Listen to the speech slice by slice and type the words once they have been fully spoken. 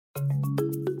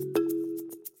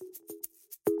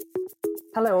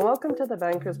Hello and welcome to the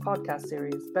Bankers podcast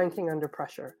series, Banking Under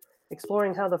Pressure,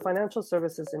 exploring how the financial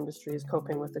services industry is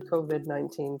coping with the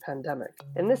COVID-19 pandemic.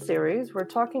 In this series, we're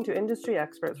talking to industry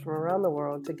experts from around the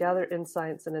world to gather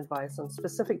insights and advice on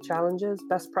specific challenges,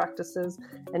 best practices,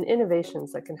 and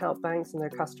innovations that can help banks and their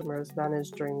customers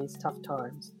manage during these tough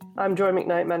times. I'm Joy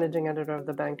McKnight, Managing Editor of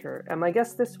The Banker, and my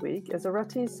guest this week is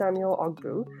Areti Samuel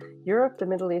Ogbu, Europe, the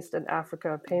Middle East and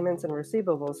Africa Payments and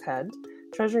Receivables Head,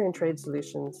 Treasury and Trade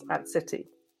Solutions at Citi.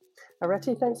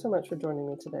 Areti, thanks so much for joining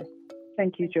me today.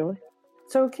 Thank you, Joy.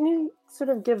 So can you sort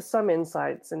of give some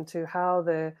insights into how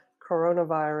the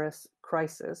coronavirus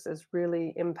crisis is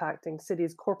really impacting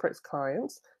Citi's corporate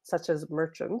clients, such as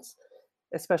merchants,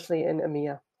 especially in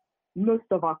EMEA? Most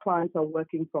of our clients are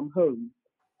working from home,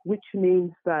 which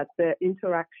means that their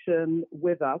interaction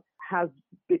with us has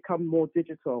become more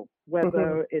digital,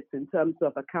 whether it's in terms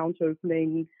of account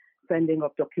opening, sending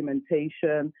of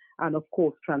documentation, and of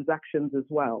course, transactions as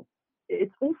well. It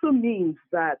also means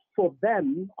that for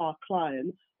them, our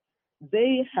clients,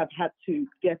 they have had to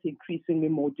get increasingly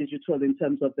more digital in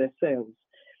terms of their sales.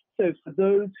 So for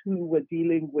those who were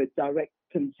dealing with direct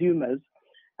consumers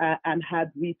and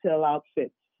had retail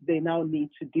outfits, they now need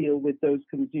to deal with those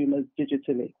consumers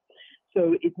digitally.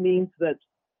 So it means that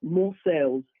more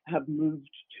sales have moved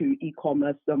to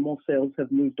e-commerce and more sales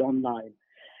have moved online.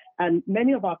 And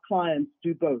many of our clients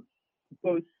do both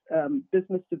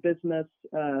business to business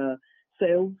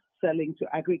sales, selling to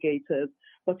aggregators,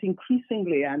 but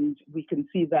increasingly, and we can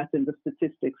see that in the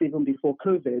statistics even before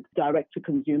COVID, direct to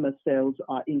consumer sales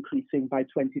are increasing by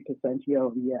 20% year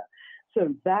on year.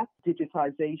 So that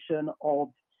digitization of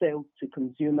sales to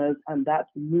consumers and that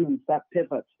move, that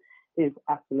pivot is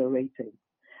accelerating.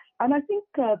 And I think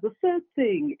the third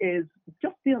thing is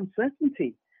just the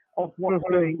uncertainty of what's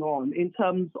going on in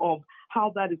terms of how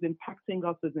that is impacting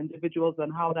us as individuals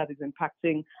and how that is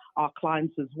impacting our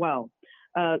clients as well.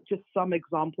 Just some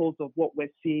examples of what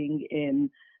we're seeing in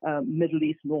Middle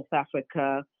East, North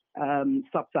Africa,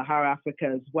 Sub-Saharan Africa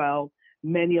as well.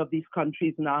 Many of these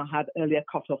countries now have earlier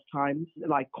cutoff times,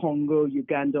 like Congo,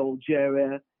 Uganda,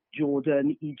 Algeria,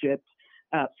 Jordan, Egypt.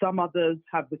 Some others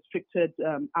have restricted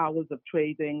hours of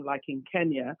trading, like in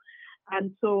Kenya.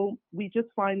 And so we just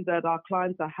find that our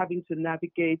clients are having to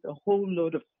navigate a whole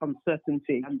load of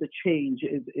uncertainty, and the change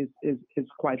is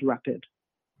quite rapid.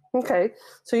 Okay,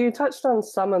 so you touched on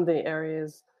some of the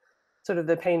areas, sort of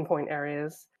the pain point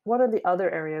areas. What are the other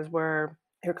areas where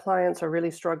your clients are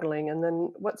really struggling? And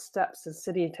then what steps is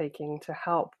Citi taking to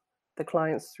help the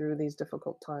clients through these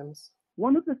difficult times?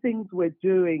 One of the things we're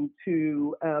doing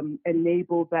to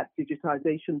enable that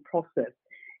digitization process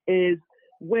is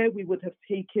where we would have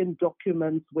taken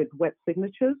documents with wet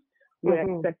signatures,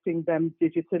 we're accepting them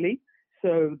digitally.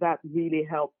 So that really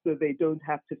helps, so they don't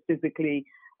have to physically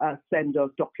send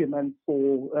us documents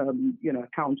for,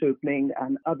 account opening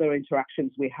and other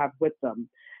interactions we have with them.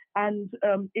 And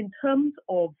in terms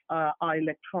of our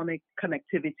electronic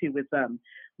connectivity with them,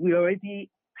 we already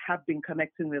have been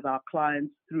connecting with our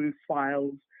clients through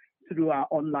files, through our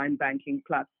online banking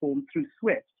platform, through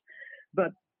Swift.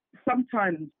 But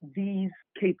sometimes these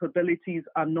capabilities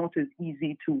are not as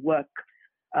easy to work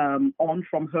on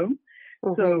from home.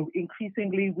 So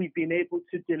increasingly, we've been able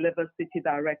to deliver Citi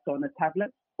Direct on a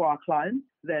tablet for our clients.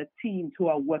 Their teams who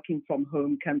are working from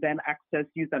home can then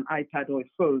use an iPad or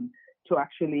a phone to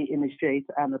actually initiate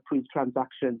and approve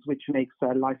transactions, which makes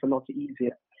their life a lot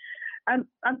easier. And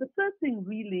the third thing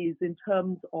really is in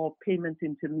terms of payment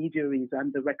intermediaries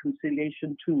and the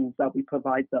reconciliation tools that we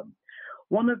provide them.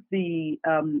 One of the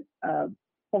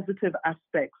positive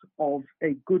aspects of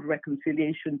a good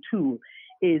reconciliation tool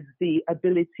is the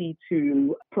ability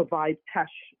to provide cash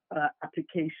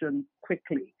application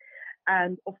quickly.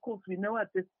 And of course, we know at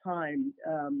this time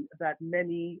that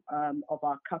many of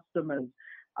our customers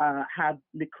have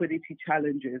liquidity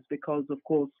challenges because, of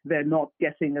course, they're not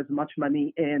getting as much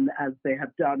money in as they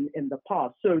have done in the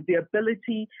past. So the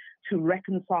ability to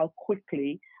reconcile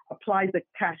quickly, apply the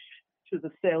cash to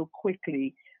the sale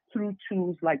quickly through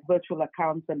tools like virtual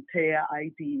accounts and payer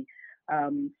ID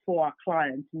for our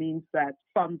clients means that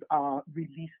funds are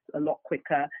released a lot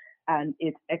quicker, and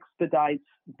it expedites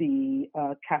the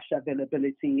cash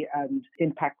availability and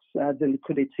impacts the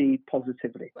liquidity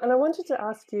positively. And I wanted to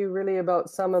ask you really about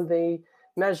some of the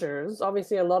measures.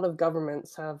 Obviously, a lot of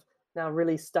governments have now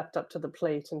really stepped up to the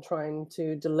plate in trying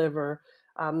to deliver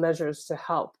measures to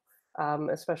help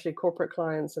especially corporate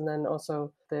clients and then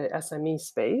also the SME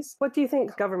space. What do you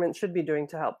think government should be doing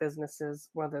to help businesses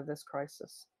weather this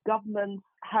crisis? Governments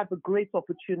have a great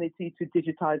opportunity to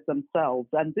digitize themselves.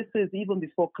 And this is, even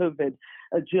before COVID,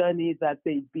 a journey that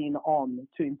they've been on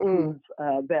to improve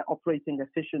their operating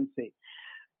efficiency.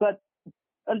 But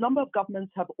a number of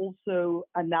governments have also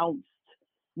announced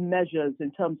measures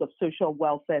in terms of social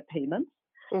welfare payments.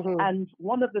 And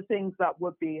one of the things that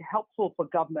would be helpful for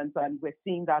governments, and we're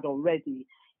seeing that already,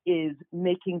 is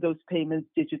making those payments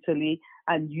digitally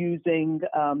and using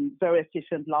very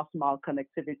efficient last mile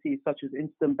connectivity such as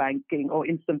instant banking or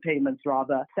instant payments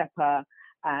rather, SEPA,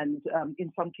 and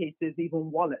in some cases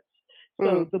even wallets.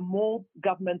 So the more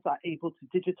governments are able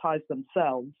to digitize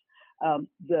themselves,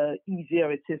 the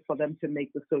easier it is for them to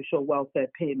make the social welfare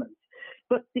payments.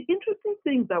 But the interesting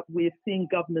thing that we're seeing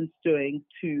governments doing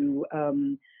to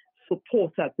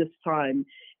support at this time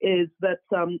is that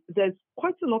there's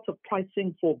quite a lot of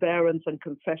pricing forbearance and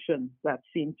concessions that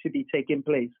seem to be taking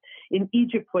place. In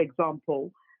Egypt, for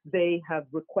example, they have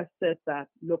requested that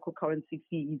local currency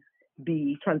fees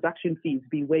transaction fees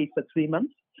be waived for 3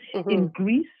 months. In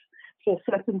Greece, for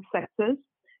certain sectors,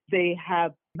 they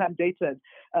have mandated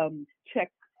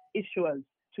check issuers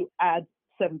to add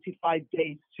 75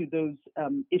 days to those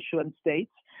issuance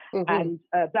dates. And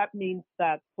that means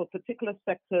that for particular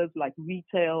sectors like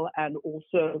retail and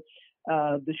also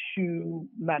the shoe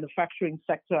manufacturing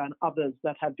sector and others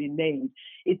that have been named,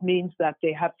 it means that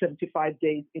they have 75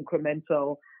 days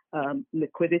incremental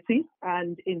liquidity.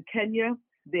 And in Kenya,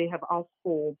 they have asked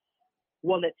for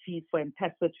wallet fees for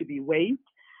M-Pesa to be waived.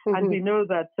 And we know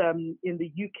that in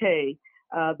the UK,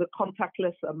 the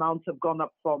contactless amounts have gone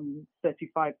up from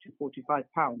 35 to 45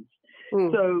 pounds.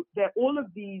 So there are all of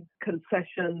these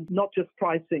concessions, not just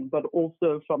pricing, but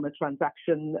also from a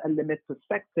transaction and limit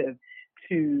perspective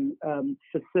to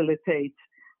facilitate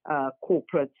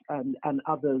corporates and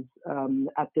others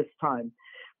at this time.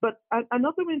 But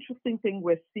another interesting thing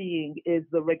we're seeing is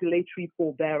the regulatory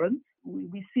forbearance.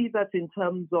 We see that in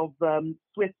terms of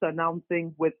Swift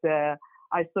announcing with their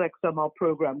ISO XML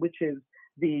program, which is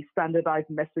the standardized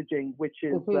messaging, which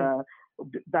is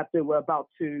that they were about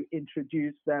to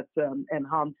introduce that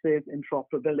enhances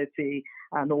interoperability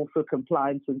and also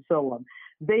compliance and so on.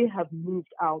 They have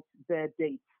moved out their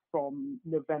dates from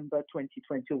November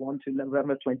 2021 to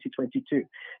November 2022.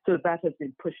 So that has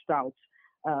been pushed out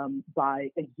by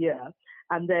a year.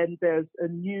 And then there's a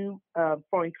new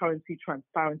foreign currency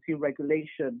transparency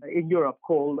regulation in Europe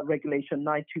called Regulation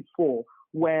 924,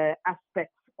 where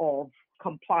aspects of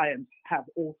compliance have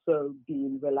also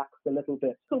been relaxed a little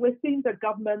bit. So we're seeing that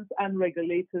governments and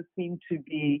regulators seem to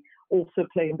be also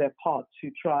playing their part to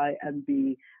try and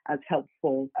be as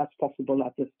helpful as possible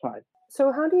at this time.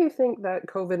 So how do you think that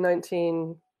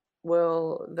COVID-19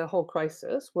 the whole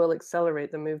crisis will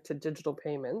accelerate the move to digital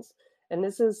payments? And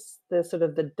this is the sort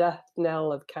of the death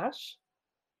knell of cash?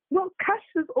 Well, cash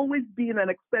has always been an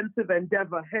expensive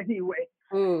endeavor anyway.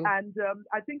 And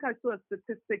I think I saw a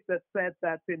statistic that said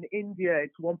that in India,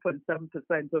 it's 1.7%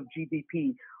 of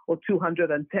GDP or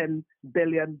 $210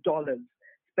 billion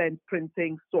spent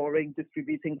printing, storing,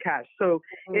 distributing cash. So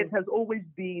it has always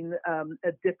been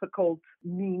a difficult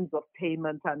means of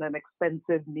payment and an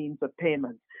expensive means of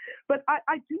payment. But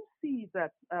I do see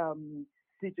that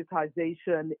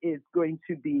digitization is going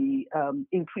to be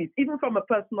increased, even from a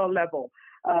personal level.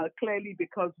 Clearly,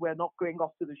 because we're not going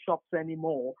off to the shops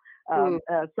anymore,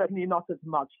 certainly not as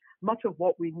much. Much of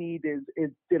what we need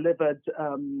is delivered,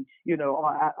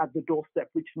 at the doorstep,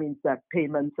 which means that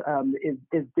payment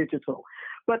is digital.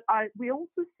 But we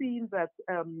also seen that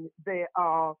there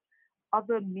are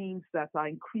other means that are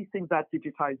increasing that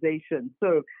digitization.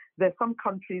 So there's some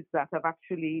countries that have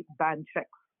actually banned checks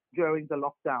during the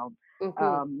lockdown,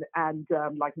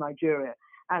 like Nigeria.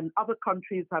 And other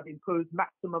countries have imposed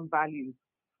maximum values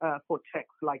for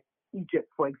checks, like Egypt,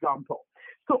 for example.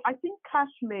 So I think cash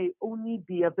may only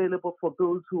be available for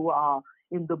those who are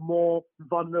in the more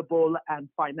vulnerable and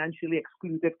financially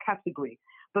excluded category.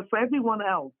 But for everyone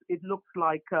else, it looks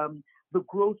like the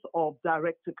growth of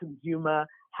direct-to-consumer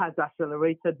has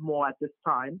accelerated more at this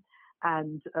time,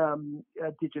 and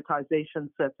digitization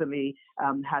certainly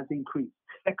has increased.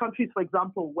 There are countries, for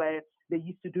example, where they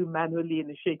used to do manually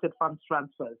initiated funds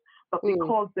transfers, but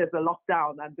because there's a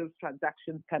lockdown and those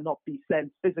transactions cannot be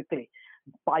sent physically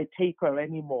by paper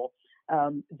anymore,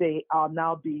 they are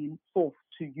now being forced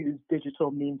to use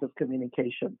digital means of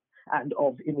communication and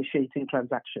of initiating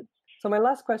transactions. So my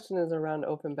last question is around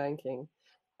open banking.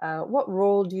 What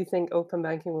role do you think open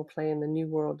banking will play in the new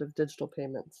world of digital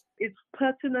payments? It's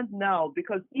pertinent now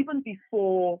because even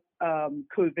before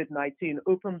COVID-19,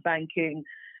 open banking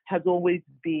has always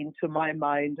been, to my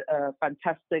mind, a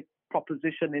fantastic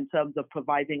proposition in terms of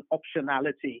providing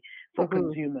optionality for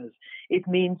consumers. It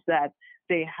means that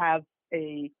they have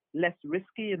a less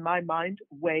risky, in my mind,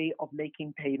 way of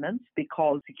making payments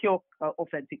because secure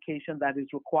authentication that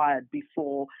is required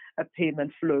before a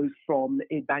payment flows from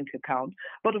a bank account.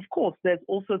 But of course, there's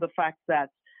also the fact that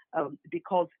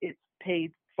because it's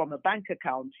paid from a bank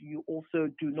account, you also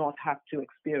do not have to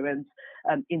experience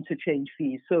interchange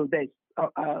fees. So there's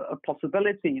a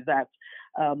possibility that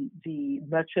the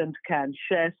merchant can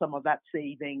share some of that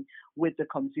saving with the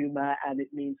consumer, and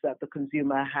it means that the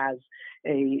consumer has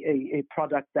a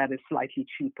product that is slightly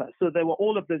cheaper. So there were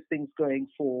all of those things going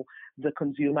for the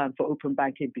consumer and for open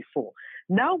banking before.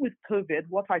 Now with COVID,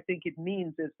 what I think it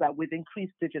means is that with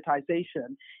increased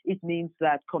digitization, it means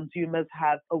that consumers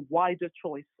have a wider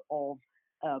choice of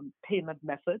payment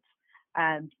methods,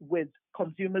 and with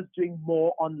consumers doing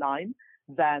more online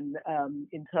than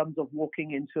in terms of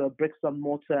walking into a bricks and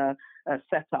mortar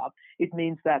setup, it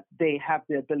means that they have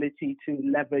the ability to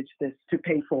leverage this to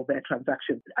pay for their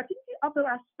transactions. I think the other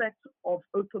aspect of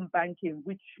open banking,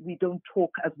 which we don't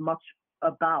talk as much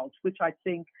about, which I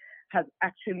think has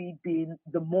actually been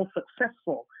the more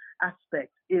successful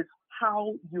aspect, is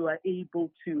how you are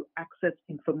able to access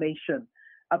information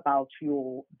about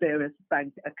your various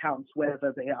bank accounts,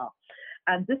 wherever they are.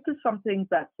 And this is something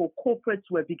that for corporates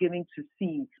we're beginning to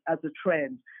see as a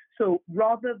trend. So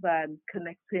rather than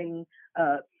connecting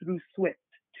through SWIFT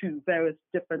to various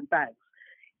different banks,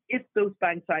 if those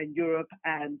banks are in Europe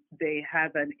and they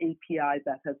have an API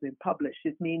that has been published,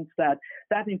 it means that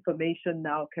that information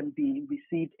now can be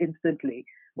received instantly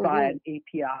by an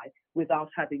API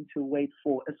without having to wait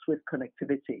for a SWIFT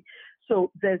connectivity.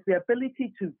 So there's the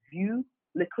ability to view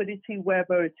liquidity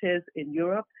wherever it is in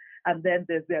Europe, and then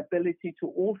there's the ability to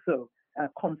also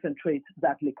concentrate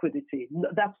that liquidity.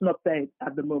 That's not there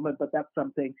at the moment, but that's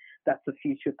something that's a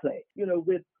future play. You know,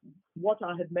 with what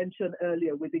I had mentioned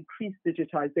earlier, with increased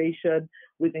digitization,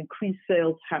 with increased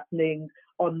sales happening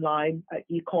online,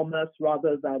 e-commerce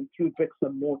rather than through bricks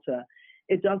and mortar,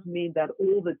 it does mean that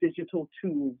all the digital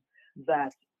tools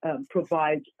that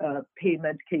provide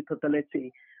payment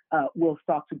capability will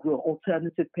start to grow.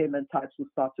 Alternative payment types will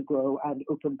start to grow, and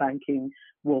open banking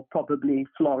will probably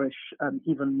flourish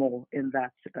even more in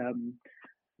that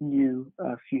new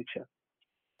future.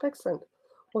 Excellent.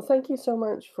 Well, thank you so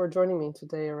much for joining me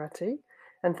today, Areti.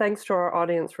 And thanks to our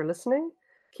audience for listening.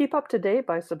 Keep up to date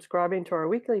by subscribing to our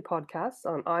weekly podcasts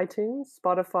on iTunes,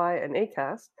 Spotify, and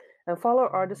Acast, and follow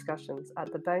our discussions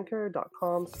at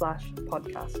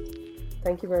thebanker.com/podcast.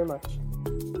 Thank you very much.